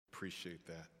appreciate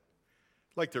that.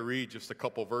 I'd like to read just a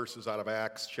couple verses out of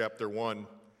Acts chapter 1,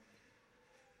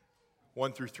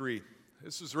 1 through 3.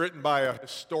 This is written by a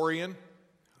historian.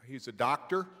 He's a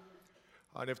doctor.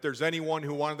 And if there's anyone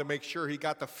who wanted to make sure he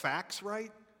got the facts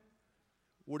right,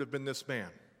 would have been this man.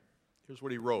 Here's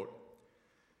what he wrote.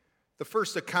 The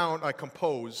first account I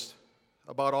composed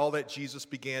about all that Jesus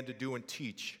began to do and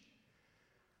teach,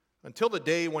 until the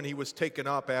day when he was taken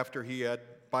up after he had,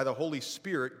 by the Holy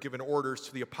Spirit, given orders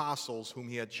to the apostles whom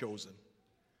he had chosen.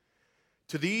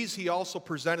 To these he also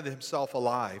presented himself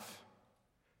alive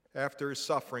after his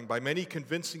suffering by many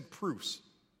convincing proofs,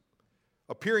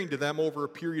 appearing to them over a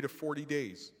period of 40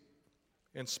 days,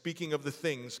 and speaking of the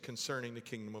things concerning the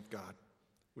kingdom of God.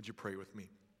 Would you pray with me?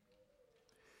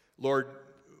 Lord,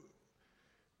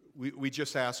 we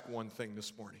just ask one thing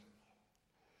this morning,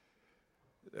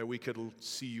 that we could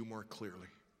see you more clearly,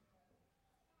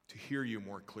 to hear you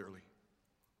more clearly.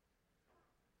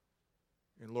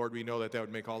 And Lord, we know that would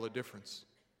make all the difference.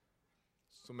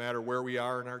 So no matter where we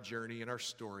are in our journey, in our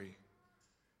story,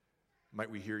 might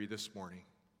we hear you this morning.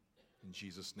 In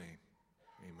Jesus' name,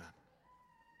 amen.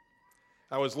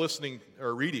 I was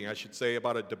reading,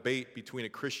 about a debate between a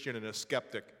Christian and a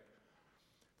skeptic.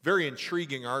 Very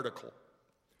intriguing article.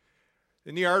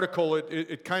 In the article,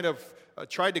 it kind of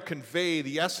tried to convey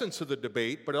the essence of the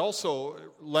debate, but it also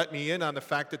let me in on the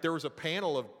fact that there was a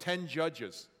panel of 10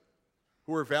 judges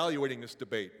who were evaluating this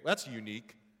debate. That's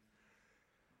unique.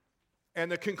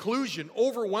 And the conclusion,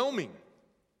 overwhelming,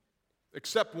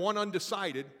 except one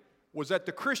undecided, was that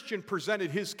the Christian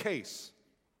presented his case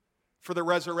for the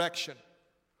resurrection,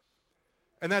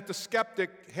 and that the skeptic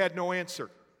had no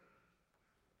answer.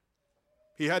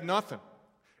 He had nothing.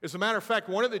 As a matter of fact,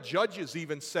 one of the judges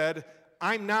even said,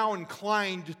 I'm now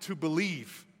inclined to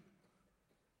believe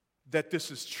that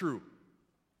this is true.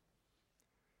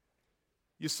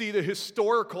 You see, the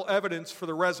historical evidence for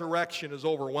the resurrection is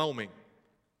overwhelming.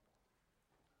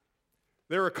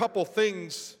 There are a couple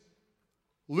things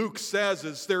Luke says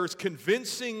is there's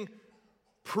convincing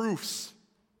proofs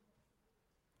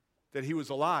that he was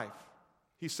alive.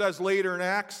 He says later in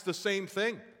Acts the same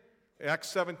thing,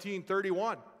 Acts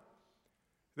 17:31.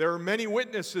 There are many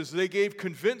witnesses. They gave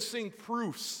convincing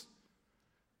proofs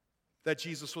that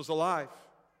Jesus was alive.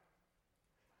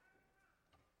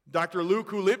 Dr. Luke,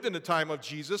 who lived in the time of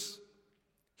Jesus,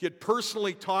 he had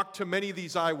personally talked to many of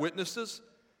these eyewitnesses.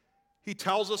 He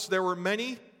tells us there were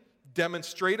many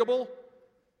demonstrable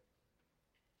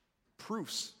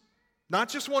proofs. Not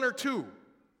just one or two,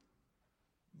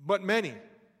 but many.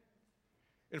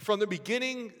 And from the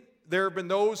beginning, there have been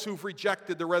those who've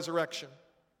rejected the resurrection.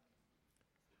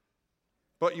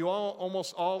 But you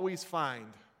almost always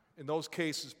find, in those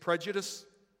cases, prejudice,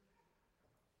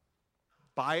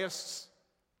 bias,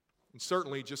 and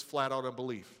certainly just flat-out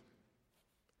unbelief.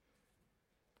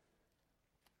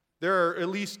 There are at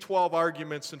least 12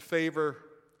 arguments in favor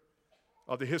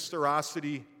of the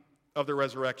historicity of the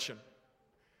resurrection.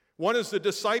 One is the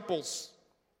disciples'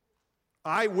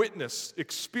 eyewitness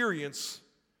experience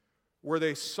where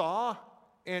they saw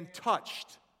and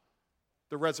touched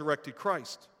the resurrected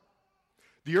Christ.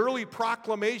 The early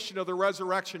proclamation of the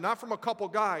resurrection, not from a couple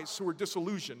guys who were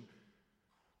disillusioned,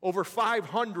 over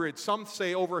 500, some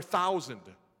say over 1,000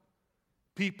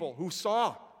 people who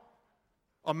saw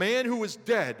a man who was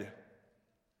dead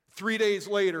 3 days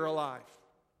later alive.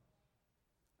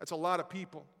 That's a lot of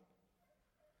people.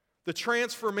 The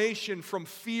transformation from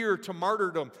fear to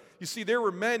martyrdom. You see, there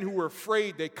were men who were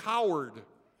afraid. They cowered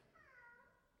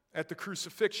at the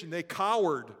crucifixion. They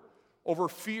cowered over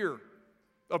fear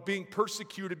of being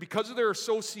persecuted because of their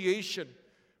association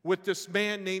with this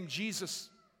man named Jesus.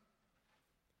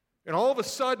 And all of a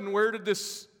sudden, where did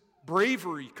this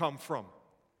bravery come from?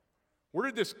 Where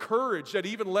did this courage that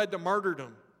even led to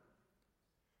martyrdom?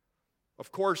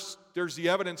 Of course, there's the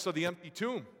evidence of the empty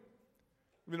tomb.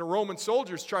 I mean, the Roman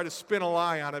soldiers try to spin a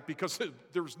lie on it because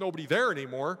there was nobody there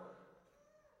anymore.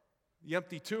 The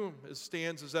empty tomb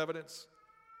stands as evidence.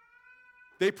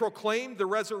 They proclaimed the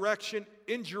resurrection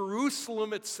in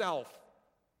Jerusalem itself,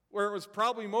 where it was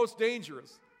probably most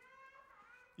dangerous.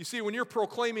 You see, when you're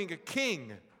proclaiming a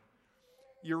king,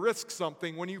 you risk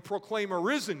something. When you proclaim a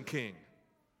risen king,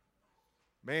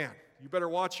 man, you better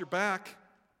watch your back.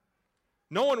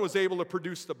 No one was able to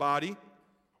produce the body.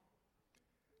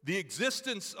 The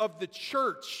existence of the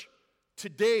church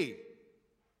today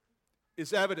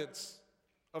is evidence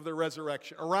of the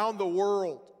resurrection. Around the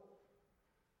world,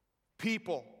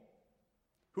 people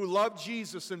who love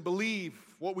Jesus and believe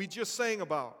what we just sang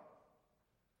about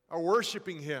are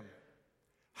worshiping him.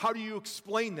 How do you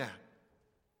explain that?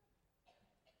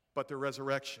 But the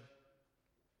resurrection.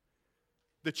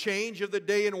 The change of the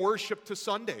day in worship to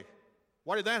Sunday.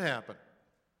 Why did that happen?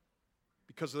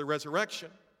 Because of the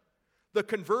resurrection. The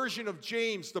conversion of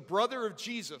James, the brother of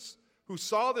Jesus, who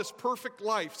saw this perfect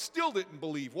life, still didn't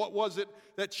believe. What was it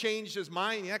that changed his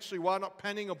mind? He actually wound up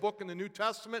penning a book in the New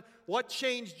Testament. What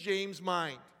changed James'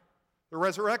 mind? The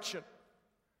resurrection.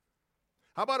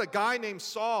 How about a guy named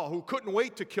Saul who couldn't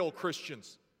wait to kill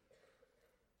Christians?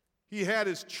 He had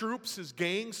his troops, his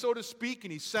gang, so to speak,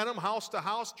 and he sent them house to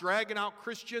house, dragging out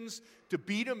Christians to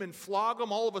beat them and flog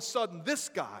them. All of a sudden, this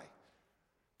guy,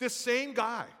 this same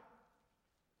guy,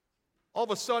 all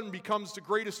of a sudden becomes the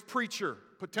greatest preacher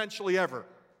potentially ever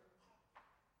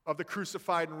of the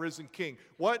crucified and risen King.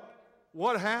 What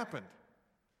happened?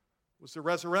 It was the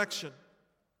resurrection.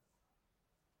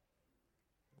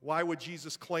 Why would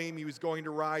Jesus claim he was going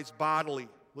to rise bodily?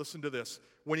 Listen to this.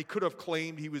 When he could have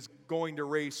claimed he was going to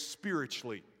rise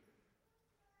spiritually.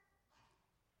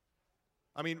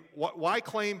 I mean, why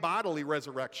claim bodily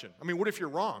resurrection? I mean, what if you're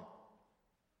wrong?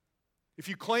 If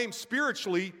you claim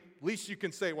spiritually, at least you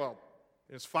can say, well,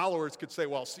 his followers could say,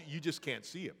 well, see, you just can't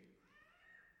see him.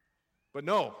 But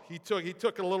no, he took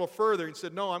it a little further and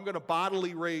said, no, I'm going to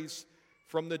bodily raise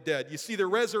from the dead. You see, the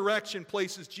resurrection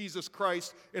places Jesus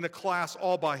Christ in a class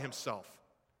all by himself.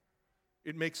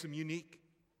 It makes him unique.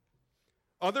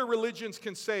 Other religions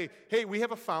can say, hey, we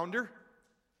have a founder.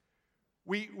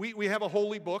 We have a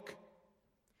holy book.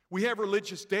 We have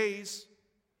religious days.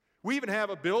 We even have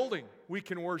a building we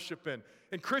can worship in.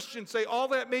 And Christians say, all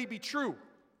that may be true.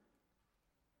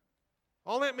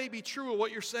 All that may be true of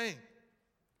what you're saying.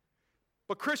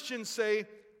 But Christians say,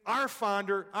 our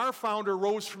founder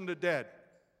rose from the dead.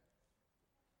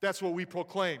 That's what we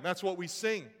proclaim. That's what we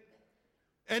sing.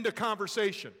 End of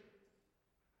conversation.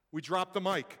 We drop the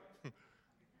mic.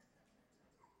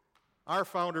 Our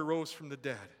founder rose from the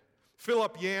dead.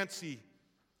 Philip Yancey,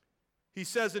 he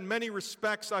says, in many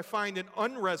respects, I find an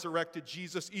unresurrected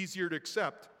Jesus easier to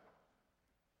accept.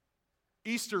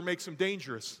 Easter makes him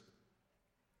dangerous.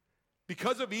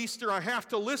 Because of Easter, I have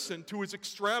to listen to his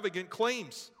extravagant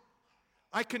claims.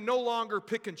 I can no longer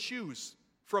pick and choose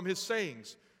from his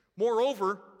sayings.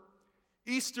 Moreover,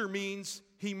 Easter means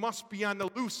he must be on the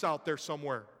loose out there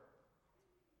somewhere.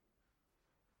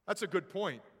 That's a good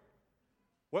point.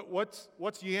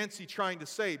 What's Yancey trying to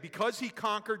say? Because he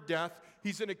conquered death,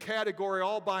 he's in a category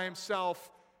all by himself,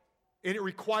 and it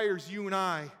requires you and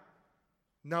I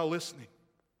now listening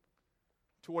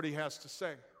to what he has to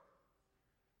say.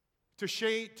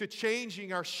 To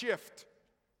changing our shift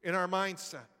in our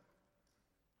mindset.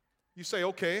 You say,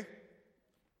 okay,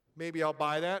 maybe I'll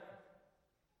buy that.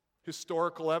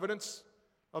 Historical evidence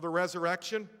of the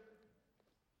resurrection.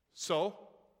 So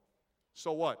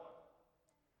what?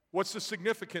 What's the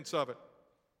significance of it?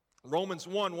 Romans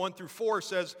 1:1-4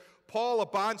 says, Paul, a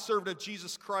bondservant of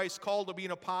Jesus Christ, called to be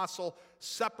an apostle,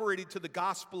 separated to the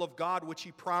gospel of God, which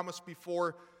he promised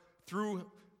before through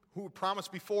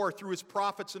his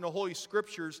prophets in the Holy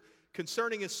Scriptures,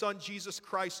 concerning his Son, Jesus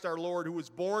Christ our Lord, who was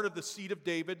born of the seed of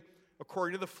David,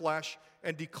 according to the flesh,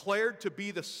 and declared to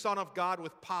be the Son of God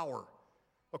with power,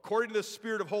 according to the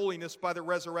Spirit of holiness by the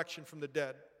resurrection from the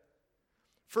dead.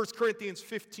 1 Corinthians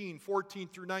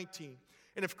 15:14-19.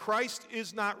 And if Christ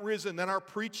is not risen, then our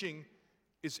preaching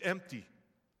is empty.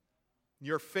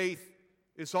 Your faith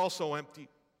is also empty.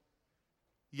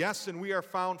 Yes, and we are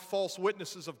found false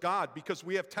witnesses of God, because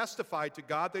we have testified to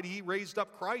God that he raised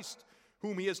up Christ,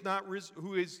 whom he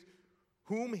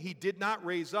did not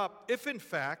raise up, if in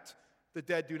fact the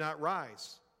dead do not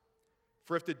rise.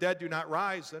 For if the dead do not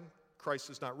rise, then Christ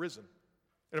is not risen.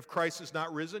 And if Christ is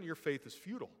not risen, your faith is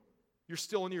futile. You're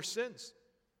still in your sins.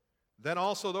 Then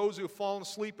also those who have fallen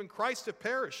asleep in Christ have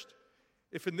perished.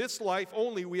 If in this life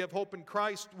only we have hope in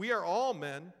Christ, we are all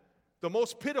men the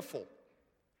most pitiful.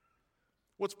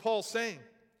 What's Paul saying?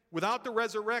 Without the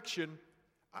resurrection,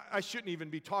 I shouldn't even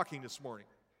be talking this morning,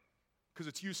 because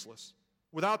it's useless.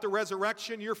 Without the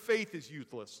resurrection, your faith is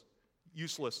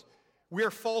useless. We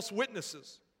are false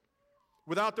witnesses.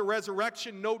 Without the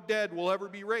resurrection, no dead will ever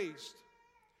be raised.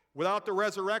 Without the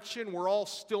resurrection, we're all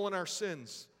still in our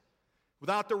sins.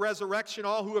 Without the resurrection,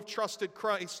 all who have trusted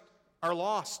Christ are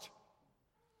lost.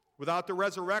 Without the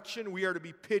resurrection, we are to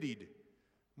be pitied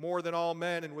more than all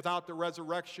men. And without the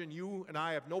resurrection, you and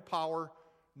I have no power,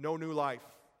 no new life.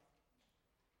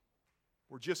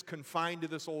 We're just confined to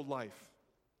this old life.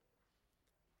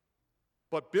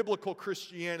 But biblical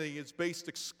Christianity is based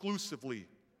exclusively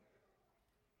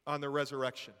on the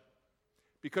resurrection,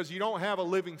 because you don't have a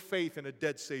living faith in a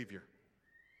dead Savior.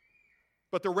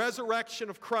 But the resurrection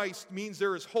of Christ means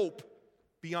there is hope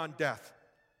beyond death.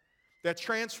 That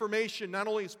transformation not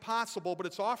only is possible, but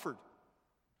it's offered.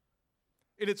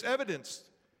 And it's evidenced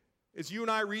As you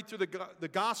and I read through the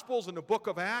Gospels and the book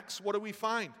of Acts, what do we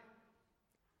find?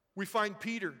 We find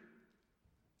Peter,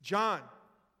 John,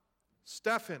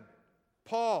 Stephen,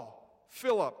 Paul,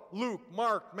 Philip, Luke,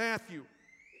 Mark, Matthew,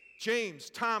 James,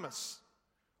 Thomas,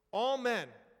 all men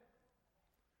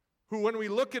who, when we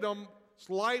look at them,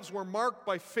 lives were marked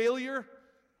by failure,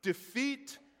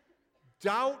 defeat,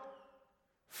 doubt,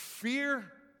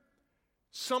 fear.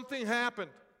 Something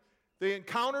happened. They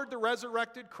encountered the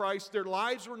resurrected Christ. Their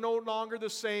lives were no longer the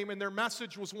same, and their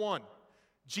message was one: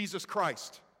 Jesus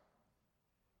Christ.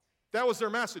 That was their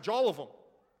message, all of them.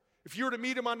 If you were to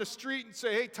meet him on the street and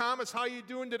say, "Hey, Thomas, how you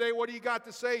doing today? What do you got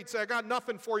to say?" He'd say, "I got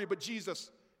nothing for you, but Jesus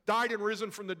died and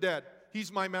risen from the dead.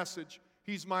 He's my message.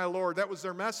 He's my Lord." That was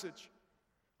their message.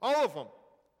 All of them.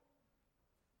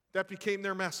 That became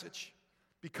their message.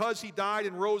 Because he died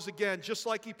and rose again, just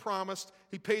like he promised,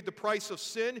 he paid the price of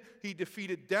sin, he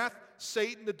defeated death,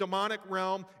 Satan, the demonic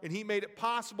realm, and he made it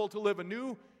possible to live a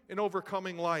new and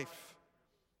overcoming life.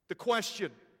 The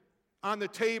question on the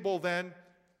table then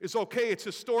is, okay, it's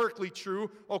historically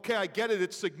true. Okay, I get it,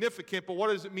 it's significant, but what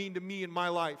does it mean to me in my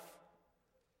life?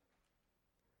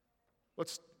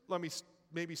 Let me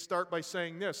maybe start by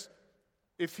saying this.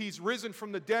 If he's risen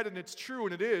from the dead and it's true,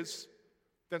 and it is,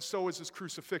 then so is his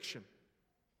crucifixion.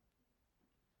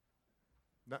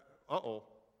 Uh-oh.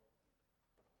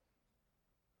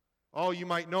 All you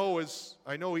might know is,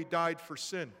 I know he died for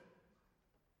sin.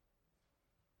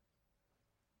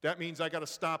 That means I got to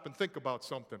stop and think about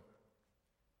something.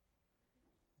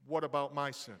 What about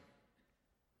my sin?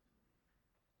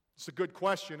 It's a good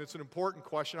question. It's an important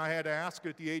question. I had to ask it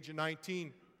at the age of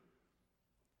 19.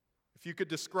 If you could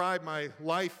describe my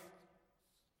life,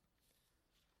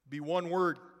 be one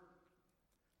word: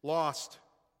 lost.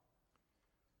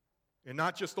 And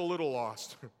not just a little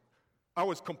lost. I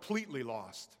was completely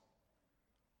lost.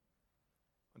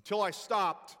 Until I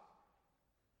stopped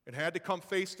and had to come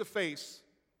face to face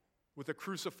with a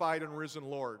crucified and risen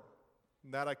Lord.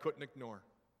 And that I couldn't ignore.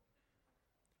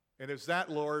 And it's that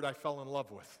Lord I fell in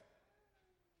love with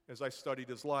as I studied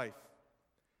his life.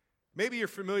 Maybe you're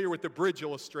familiar with the bridge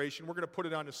illustration. We're going to put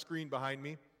it on the screen behind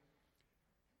me.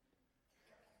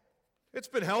 It's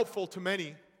been helpful to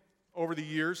many over the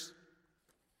years.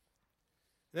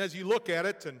 And as you look at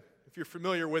it, and if you're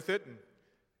familiar with it, and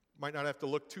might not have to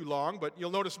look too long, but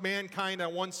you'll notice mankind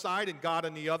on one side and God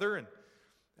on the other. And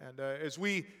as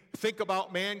we think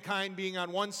about mankind being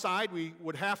on one side, we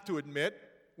would have to admit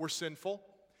we're sinful.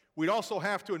 We'd also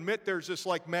have to admit there's this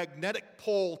like magnetic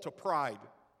pull to pride.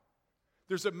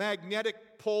 There's a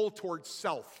magnetic pull towards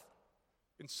self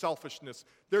and selfishness.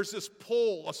 There's this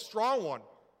pull, a strong one,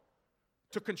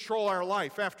 to control our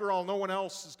life. After all, no one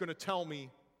else is going to tell me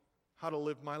how to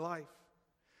live my life.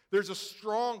 There's a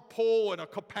strong pull and a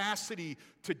capacity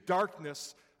to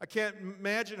darkness. I can't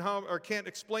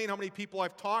explain how many people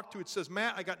I've talked to. It says,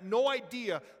 "Matt, I got no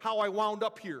idea how I wound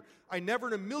up here. I never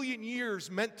in a million years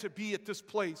meant to be at this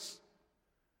place.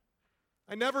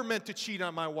 I never meant to cheat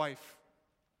on my wife.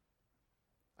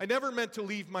 I never meant to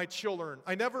leave my children.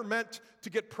 I never meant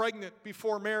to get pregnant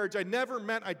before marriage. I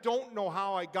don't know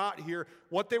how I got here."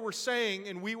 What they were saying,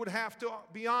 and we would have to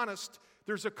be honest,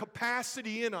 there's a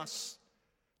capacity in us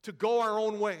to go our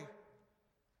own way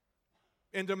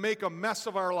and to make a mess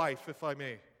of our life, if I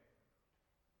may.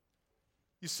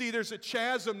 You see, there's a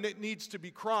chasm that needs to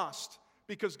be crossed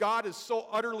because God is so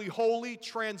utterly holy,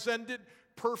 transcendent,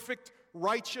 perfect,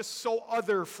 righteous, so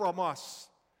other from us.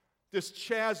 This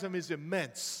chasm is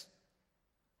immense.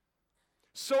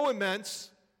 So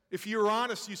immense, if you're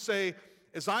honest, you say,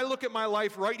 as I look at my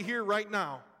life right here, right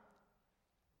now,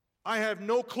 I have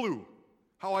no clue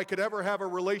how I could ever have a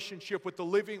relationship with the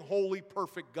living, holy,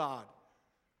 perfect God.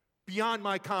 Beyond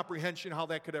my comprehension how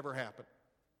that could ever happen.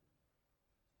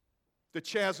 The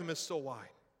chasm is so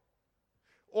wide.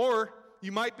 Or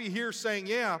you might be here saying,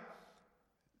 yeah,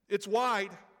 it's wide,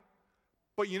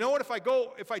 but you know what,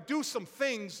 if I do some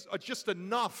things, just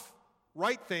enough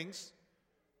right things,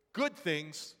 good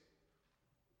things,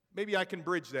 maybe I can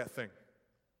bridge that thing.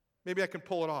 Maybe I can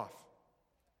pull it off.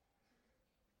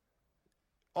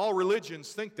 All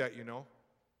religions think that, you know.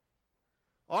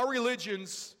 All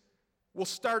religions will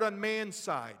start on man's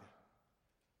side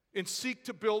and seek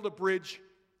to build a bridge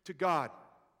to God.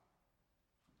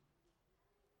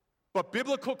 But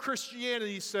biblical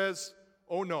Christianity says,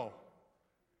 oh no,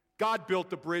 God built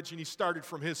the bridge and he started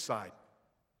from his side.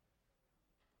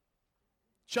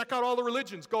 Check out all the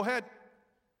religions, go ahead.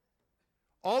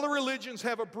 All the religions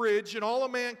have a bridge and all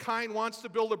of mankind wants to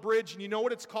build a bridge, and you know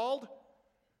what it's called?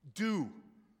 Do.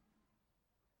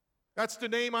 That's the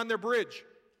name on their bridge.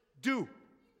 Do.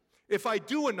 If I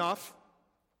do enough,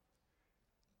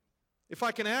 if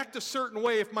I can act a certain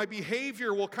way, if my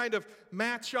behavior will kind of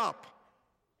match up,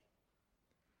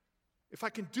 if I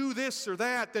can do this or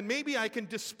that, then maybe I can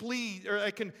displease, or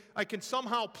I can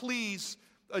somehow please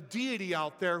a deity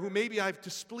out there who maybe I've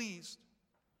displeased.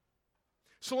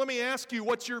 So let me ask you,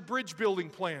 what's your bridge building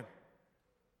plan?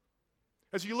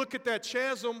 As you look at that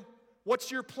chasm,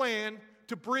 what's your plan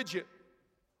to bridge it?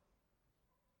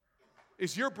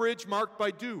 Is your bridge marked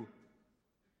by do?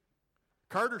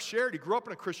 Carter shared he grew up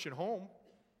in a Christian home.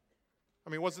 I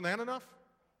mean, wasn't that enough?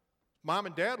 Mom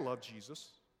and dad loved Jesus.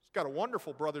 He's got a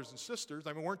wonderful brothers and sisters.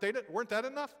 I mean, weren't that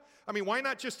enough? I mean, why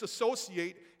not just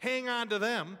associate, hang on to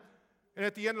them, and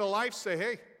at the end of the life say,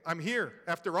 hey, I'm here.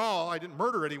 After all, I didn't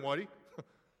murder anybody. I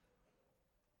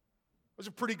was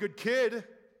a pretty good kid.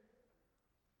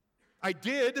 I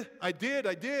did.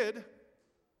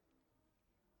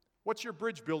 What's your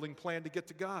bridge building plan to get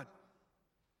to God?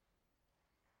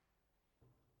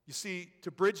 You see,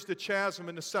 to bridge the chasm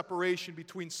and the separation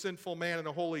between sinful man and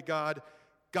a holy God,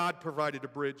 God provided a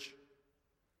bridge.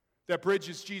 That bridge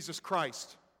is Jesus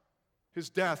Christ, His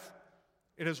death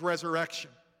and His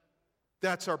resurrection.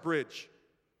 That's our bridge.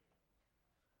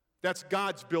 That's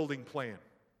God's building plan.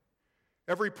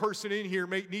 Every person in here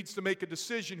needs to make a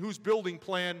decision. Whose building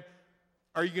plan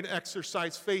are you going to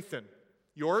exercise faith in?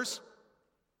 Yours?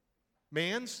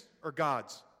 Man's? Or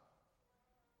God's?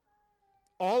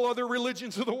 All other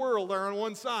religions of the world are on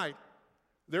one side.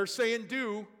 They're saying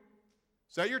do.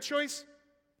 Is that your choice?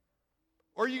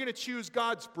 Or are you going to choose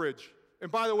God's bridge?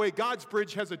 And by the way, God's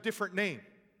bridge has a different name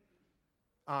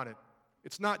on it.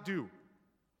 It's not do.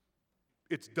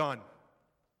 It's done.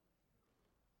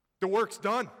 The work's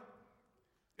done.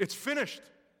 It's finished.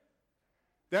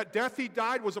 That death He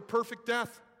died was a perfect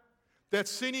death. That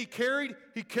sin He carried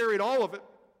all of it.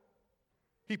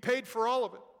 He paid for all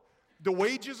of it. The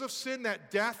wages of sin, that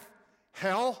death,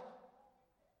 hell,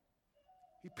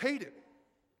 He paid it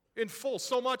in full.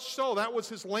 So much so, that was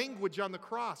His language on the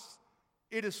cross.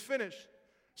 It is finished.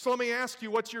 So let me ask you,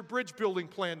 what's your bridge building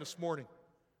plan this morning?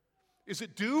 Is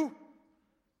it do?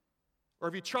 Or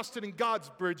have you trusted in God's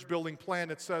bridge building plan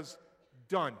that says,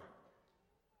 done?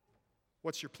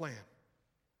 What's your plan?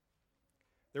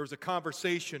 There was a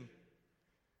conversation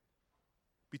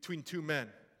between two men.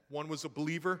 One was a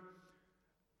believer,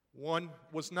 one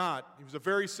was not. He was a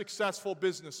very successful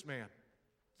businessman,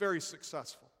 very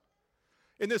successful.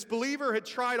 And this believer had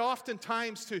tried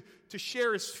oftentimes to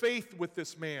share his faith with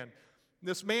this man. And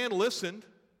this man listened,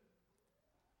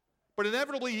 but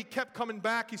inevitably he kept coming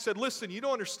back. He said, listen, you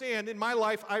don't understand. In my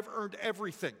life, I've earned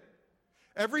everything.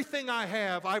 Everything I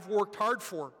have, I've worked hard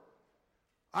for.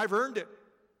 I've earned it.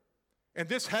 And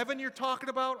this heaven you're talking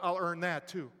about, I'll earn that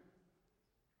too.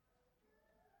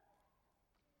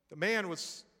 The man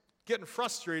was getting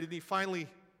frustrated. He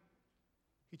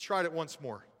tried it once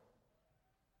more.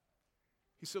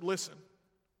 He said, listen,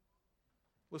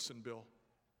 Bill,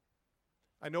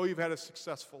 I know you've had a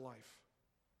successful life.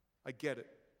 I get it.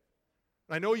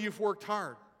 I know you've worked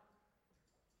hard.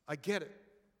 I get it.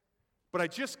 But I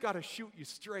just got to shoot you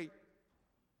straight.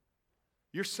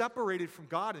 You're separated from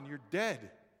God and you're dead.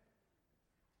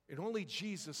 And only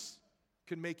Jesus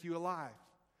can make you alive.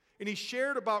 And he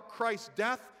shared about Christ's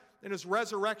death and His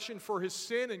resurrection for his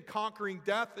sin and conquering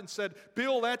death and said,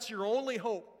 Bill, that's your only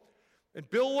hope. And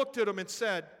Bill looked at him and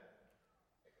said,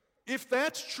 if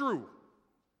that's true,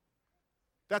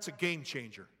 that's a game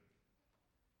changer.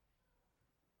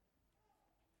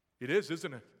 It is,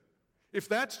 isn't it? If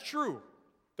that's true,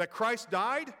 that Christ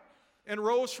died and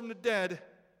rose from the dead,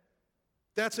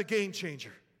 that's a game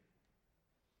changer.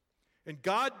 And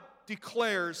God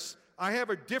declares, I have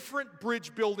a different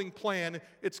bridge building plan.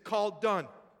 It's called done.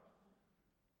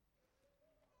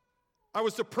 I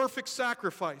was the perfect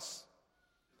sacrifice.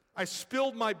 I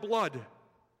spilled my blood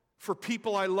for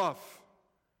people I love.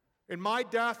 And my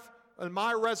death and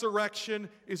my resurrection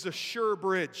is a sure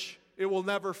bridge. It will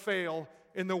never fail,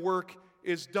 and the work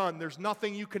is done. There's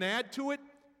nothing you can add to it.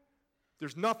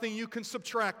 There's nothing you can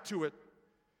subtract to it.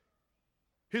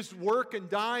 His work in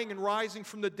dying and rising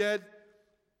from the dead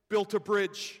built a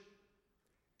bridge,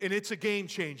 and it's a game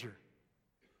changer.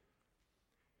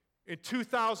 In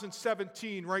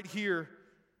 2017, right here,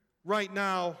 right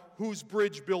now, whose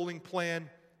bridge building plan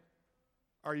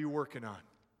are you working on?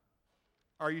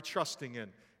 Are you trusting in?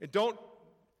 And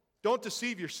don't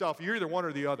deceive yourself. You're either one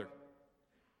or the other.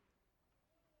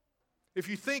 If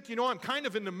you think, I'm kind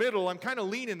of in the middle, I'm kind of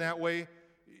leaning that way,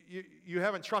 you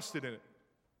haven't trusted in it.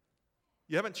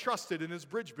 You haven't trusted in His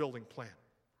bridge building plan.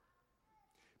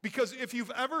 Because if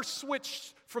you've ever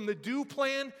switched from the do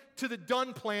plan to the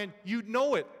done plan, you'd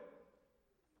know it.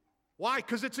 Why?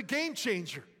 Because it's a game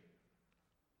changer.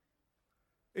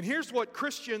 And here's what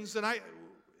Christians,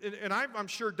 I'm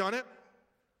sure done it.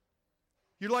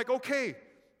 You're like, okay,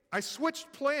 I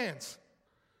switched plans.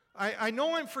 I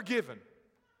know I'm forgiven,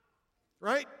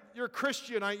 right? You're a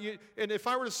Christian. And if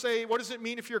I were to say, what does it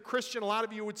mean if you're a Christian? A lot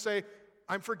of you would say,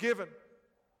 I'm forgiven.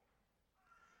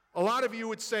 A lot of you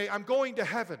would say, I'm going to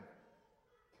heaven.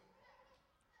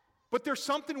 But there's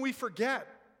something we forget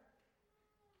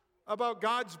about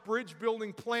God's bridge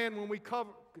building plan when we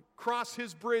cross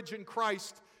His bridge in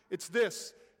Christ. It's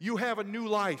this: you have a new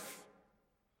life.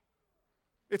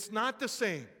 It's not the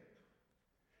same.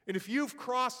 And if you've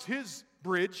crossed His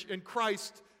bridge in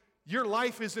Christ, your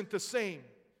life isn't the same.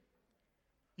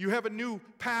 You have a new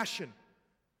passion.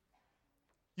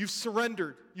 You've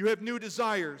surrendered. You have new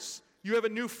desires. You have a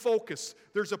new focus.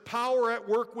 There's a power at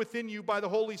work within you by the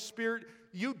Holy Spirit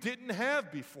you didn't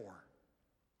have before.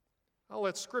 I'll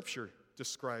let Scripture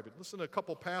describe it. Listen to a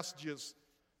couple passages.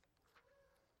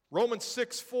 Romans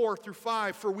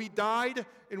 6:4-5. For we died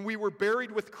and we were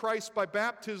buried with Christ by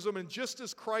baptism, and just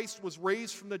as Christ was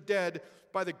raised from the dead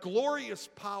by the glorious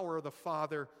power of the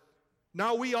Father,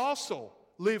 now we also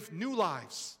live new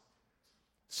lives.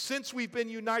 Since we've been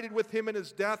united with Him in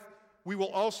His death, we will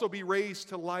also be raised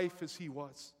to life as He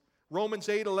was. Romans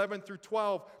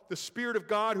 8:11-12. The Spirit of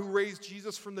God who raised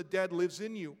Jesus from the dead lives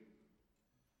in you.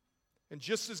 And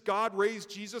just as God raised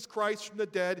Jesus Christ from the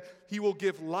dead, He will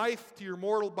give life to your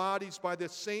mortal bodies by the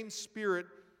same Spirit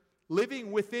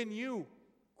living within you,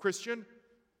 Christian.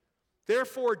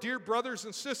 Therefore, dear brothers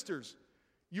and sisters,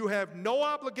 you have no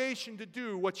obligation to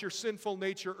do what your sinful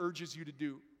nature urges you to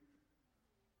do.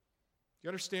 You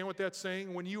understand what that's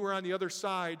saying? When you were on the other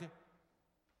side,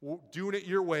 doing it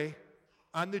your way,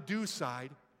 on the do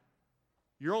side,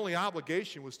 your only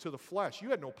obligation was to the flesh. You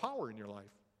had no power in your life.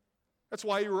 That's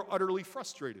why you were utterly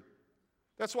frustrated.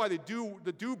 That's why the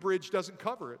do bridge doesn't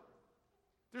cover it.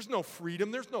 There's no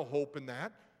freedom. There's no hope in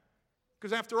that.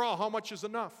 Because after all, how much is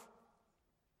enough?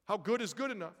 How good is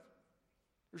good enough?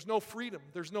 There's no freedom.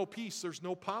 There's no peace. There's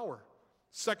no power.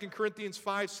 2 Corinthians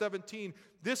 5:17.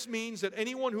 This means that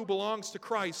anyone who belongs to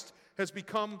Christ has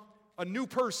become a new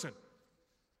person.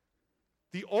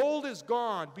 The old is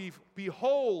gone.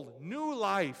 Behold, new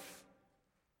life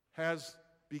has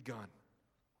begun.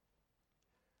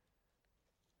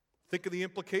 Think of the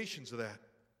implications of that.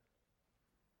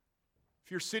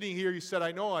 If you're sitting here, you said,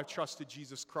 I know I've trusted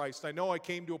Jesus Christ. I know I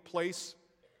came to a place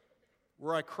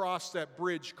where I crossed that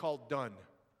bridge called done.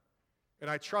 And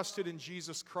I trusted in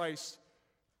Jesus Christ's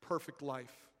perfect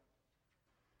life.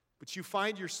 But you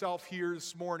find yourself here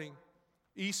this morning,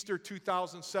 Easter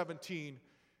 2017,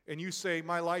 and you say,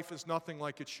 my life is nothing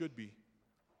like it should be.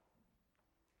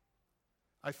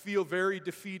 I feel very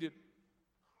defeated.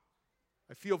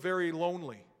 I feel very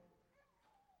lonely.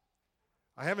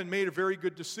 I haven't made very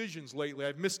good decisions lately.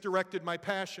 I've misdirected my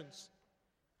passions.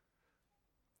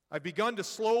 I've begun to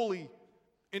slowly,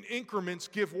 in increments,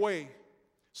 give way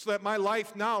so that my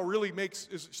life now really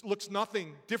looks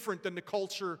nothing different than the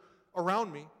culture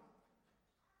around me.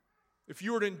 If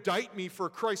you were to indict me for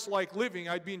Christ-like living,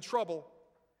 I'd be in trouble.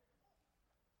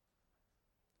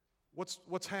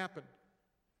 What's happened?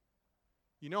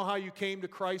 You know how you came to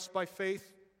Christ by faith?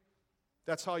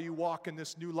 That's how you walk in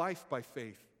this new life by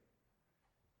faith.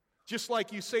 Just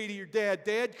like you say to your dad,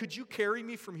 Dad, could you carry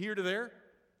me from here to there?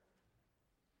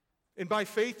 And by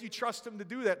faith, you trust Him to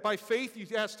do that. By faith, you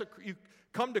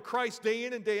come to Christ day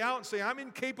in and day out and say, I'm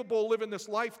incapable of living this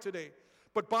life today.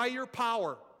 But by your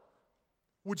power,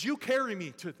 would you carry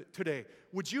me today?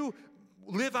 Would you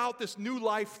live out this new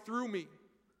life through me?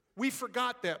 We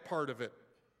forgot that part of it.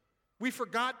 We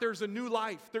forgot there's a new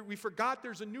life. We forgot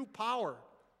there's a new power.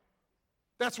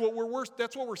 That's what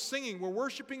we're singing. We're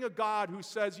worshiping a God who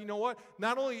says, you know what?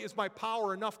 Not only is my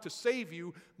power enough to save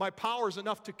you, my power is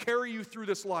enough to carry you through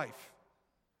this life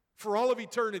for all of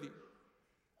eternity.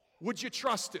 Would you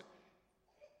trust it?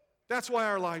 That's why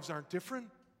our lives aren't different.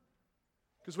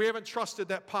 Because we haven't trusted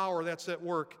that power that's at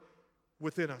work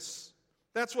within us.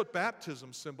 That's what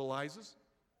baptism symbolizes.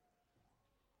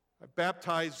 I've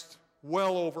baptized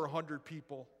well over 100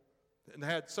 people and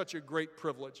had such a great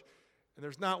privilege. And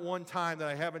there's not one time that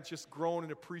I haven't just grown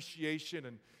in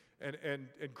appreciation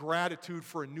and gratitude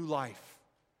for a new life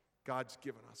God's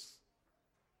given us.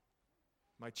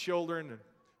 My children, and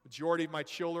majority of my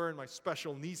children, my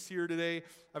special niece here today,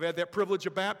 I've had that privilege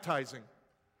of baptizing.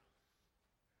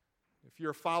 If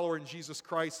you're a follower in Jesus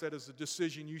Christ, that is a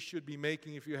decision you should be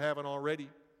making if you haven't already.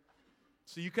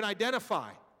 So you can identify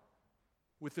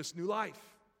with this new life.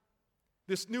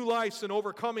 This new life's an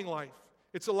overcoming life.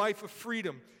 It's a life of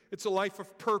freedom. It's a life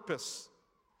of purpose.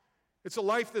 It's a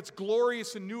life that's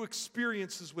glorious in new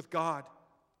experiences with God.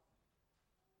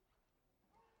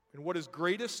 And what is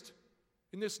greatest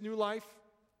in this new life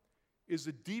is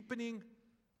a deepening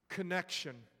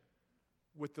connection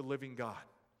with the living God.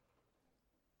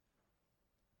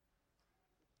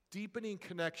 Deepening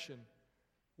connection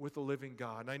with the living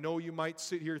God. And I know you might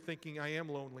sit here thinking, I am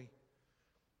lonely.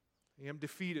 I am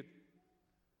defeated.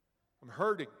 I'm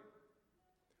hurting.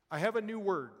 I have a new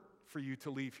word for you to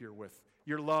leave here with.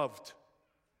 You're loved.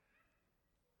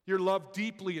 You're loved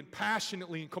deeply and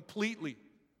passionately and completely.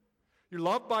 You're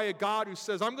loved by a God who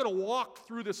says, I'm going to walk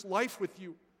through this life with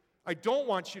you. I don't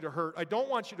want you to hurt. I don't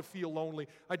want you to feel lonely.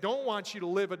 I don't want you to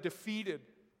live a defeated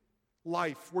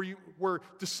life where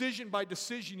decision by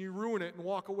decision you ruin it and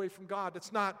walk away from God.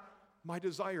 That's not my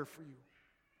desire for you.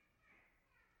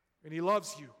 And He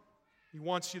loves you. He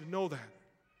wants you to know that.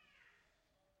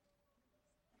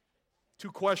 2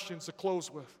 questions to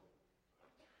close with.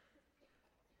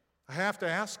 I have to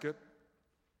ask it.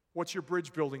 What's your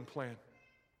bridge building plan?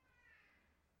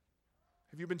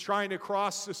 Have you been trying to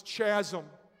cross this chasm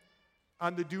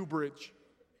on the Dew Bridge?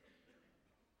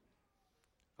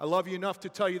 I love you enough to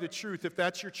tell you the truth. If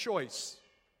that's your choice,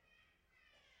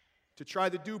 to try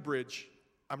the Dew Bridge,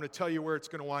 I'm going to tell you where it's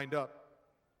going to wind up.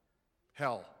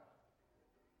 Hell.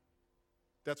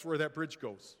 That's where that bridge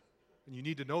goes. And you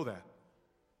need to know that.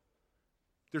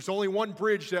 There's only one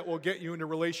bridge that will get you into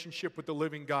relationship with the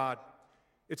living God.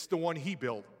 It's the one He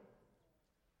built.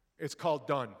 It's called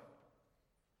done.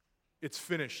 It's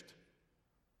finished.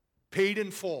 Paid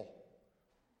in full.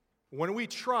 When we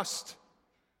trust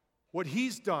what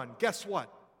He's done, guess what?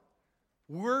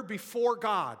 We're before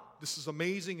God. This is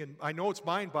amazing, and I know it's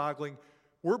mind-boggling.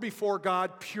 We're before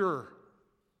God pure,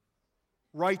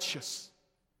 righteous,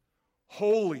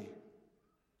 holy,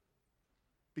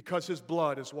 because His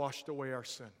blood has washed away our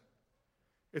sin.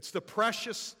 It's the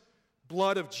precious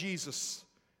blood of Jesus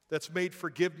that's made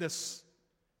forgiveness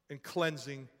and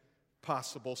cleansing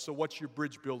possible. So what's your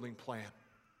bridge building plan?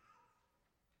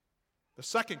 The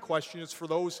second question is for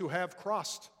those who have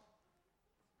crossed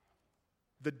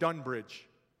the done bridge.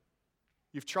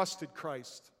 You've trusted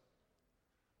Christ.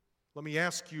 Let me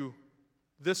ask you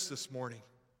this morning.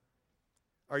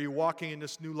 Are you walking in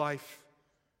this new life?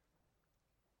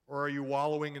 Or are you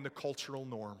wallowing in the cultural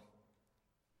norm?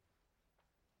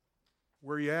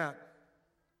 Where are you at?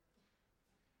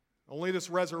 Only this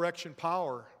resurrection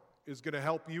power is going to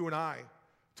help you and I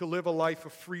to live a life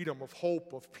of freedom, of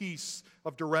hope, of peace,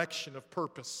 of direction, of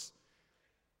purpose.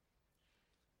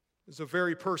 It's a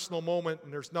very personal moment,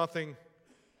 and there's nothing,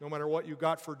 no matter what you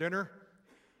got for dinner,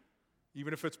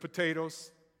 even if it's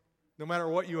potatoes, no matter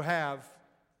what you have,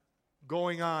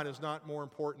 going on is not more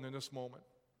important in this moment.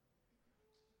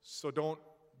 So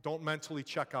don't mentally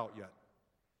check out yet.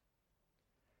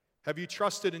 Have you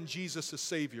trusted in Jesus as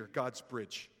Savior, God's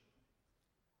bridge?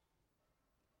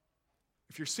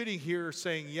 If you're sitting here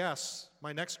saying yes,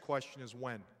 my next question is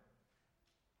when?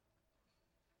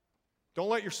 Don't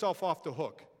let yourself off the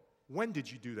hook. When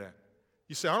did you do that?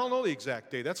 You say, I don't know the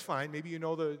exact day. That's fine. Maybe you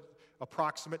know the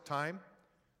approximate time,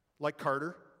 like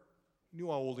Carter. You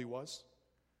knew how old he was.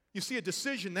 You see, a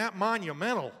decision that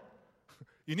monumental,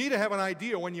 you need to have an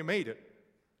idea when you made it.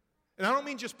 And I don't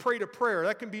mean just pray to prayer.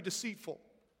 That can be deceitful.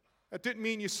 That didn't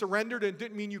mean you surrendered, and it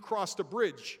didn't mean you crossed a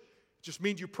bridge. It just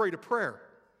means you prayed a prayer.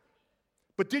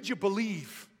 But did you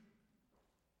believe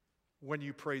when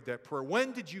you prayed that prayer?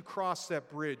 When did you cross that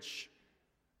bridge?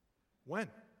 When?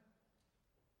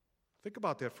 Think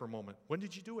about that for a moment. When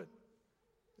did you do it?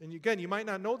 And again, you might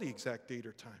not know the exact date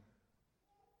or time.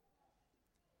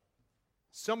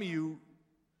 Some of you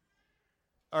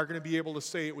are going to be able to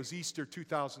say it was Easter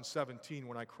 2017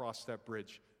 when I crossed that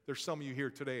bridge. There's some of you here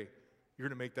today, you're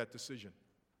going to make that decision.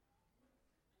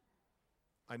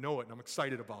 I know it, and I'm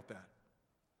excited about that.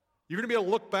 You're going to be able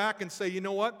to look back and say, you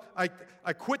know what?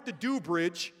 I quit the Dew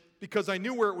Bridge because I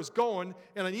knew where it was going,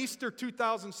 and on Easter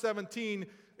 2017,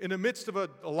 in the midst of a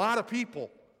lot of people,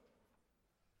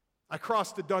 I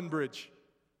crossed the Dun Bridge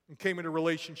and came into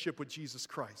relationship with Jesus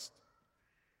Christ.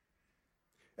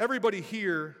 Everybody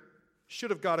here should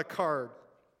have got a card.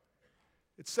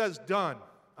 It says done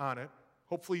on it.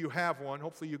 Hopefully you have one.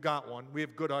 Hopefully you got one. We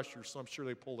have good ushers, so I'm sure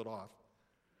they pulled it off.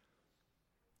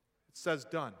 It says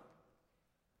done.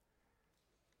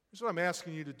 Here's what I'm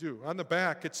asking you to do. On the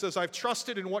back, it says, I've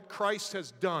trusted in what Christ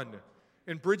has done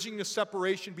in bridging the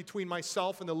separation between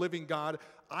myself and the living God.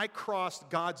 I crossed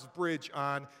God's bridge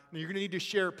on. Now you're going to need to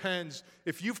share pens.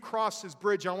 If you've crossed His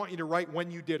bridge, I want you to write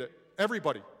when you did it.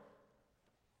 Everybody.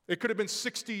 It could have been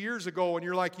 60 years ago, and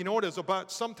you're like, you know what, it was about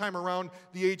sometime around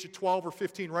the age of 12 or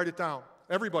 15. Write it down.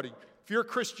 Everybody. If you're a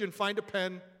Christian, find a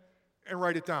pen and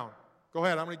write it down. Go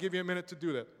ahead. I'm going to give you a minute to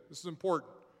do that. This is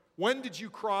important. When did you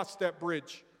cross that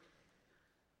bridge?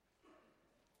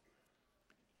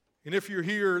 And if you're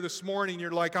here this morning,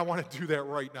 you're like, I want to do that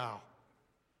right now.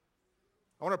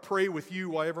 I want to pray with you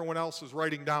while everyone else is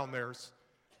writing down theirs.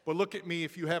 But look at me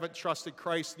if you haven't trusted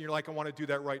Christ and you're like, I want to do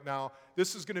that right now.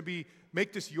 This is going to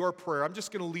make this your prayer. I'm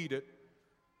just going to lead it.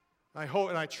 I hope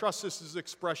and I trust this is an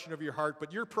expression of your heart,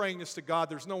 but you're praying this to God.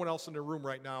 There's no one else in the room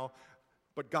right now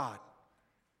but God.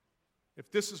 If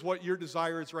this is what your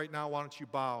desire is right now, why don't you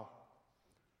bow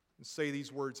and say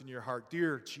these words in your heart.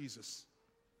 Dear Jesus,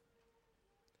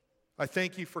 I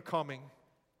thank you for coming,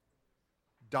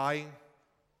 dying,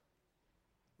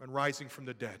 and rising from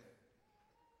the dead.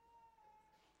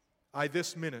 I,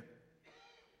 this minute,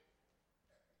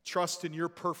 trust in your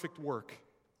perfect work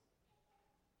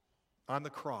on the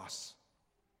cross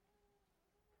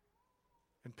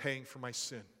and paying for my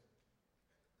sin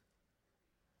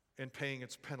and paying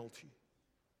its penalty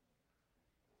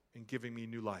and giving me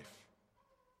new life.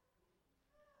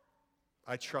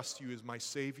 I trust you as my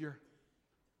Savior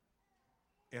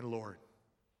and Lord.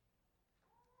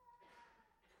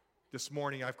 This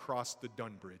morning I've crossed the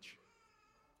Dun Bridge.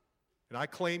 And I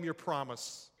claim your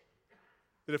promise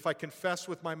that if I confess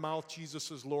with my mouth Jesus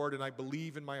is Lord and I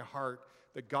believe in my heart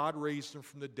that God raised him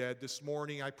from the dead, this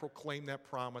morning I proclaim that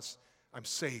promise. I'm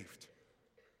saved.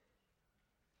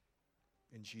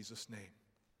 In Jesus' name.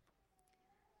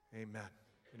 Amen.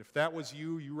 And if that was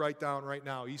you, you write down right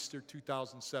now, Easter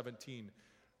 2017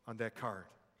 on that card.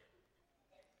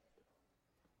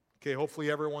 Okay, hopefully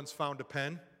everyone's found a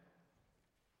pen.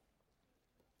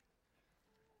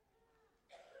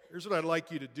 Here's what I'd like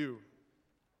you to do.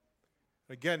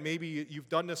 Again, maybe you've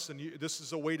done this and this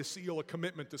is a way to seal a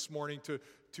commitment this morning to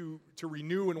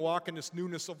renew and walk in this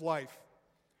newness of life.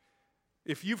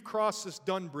 If you've crossed this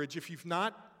Dun Bridge, if you've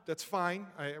not, that's fine.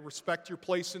 I respect your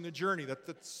place in the journey.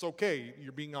 That's okay.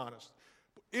 You're being honest.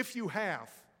 But if you have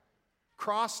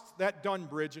crossed that Dun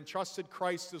Bridge and trusted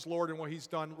Christ as Lord and what he's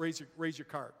done, raise your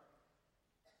card.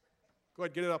 Go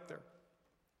ahead, get it up there.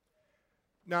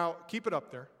 Now, keep it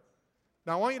up there.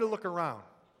 Now, I want you to look around.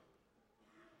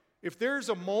 If there's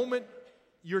a moment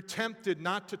you're tempted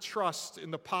not to trust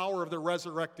in the power of the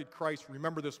resurrected Christ,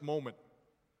 remember this moment.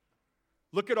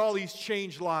 Look at all these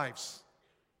changed lives.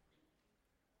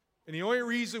 And the only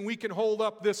reason we can hold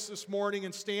up this morning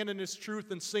and stand in this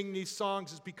truth and sing these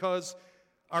songs is because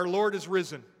our Lord is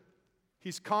risen.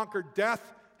 He's conquered death,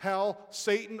 hell,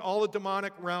 Satan, all the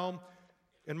demonic realm.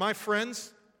 And my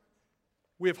friends,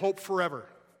 we have hope forever.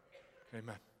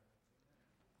 Amen.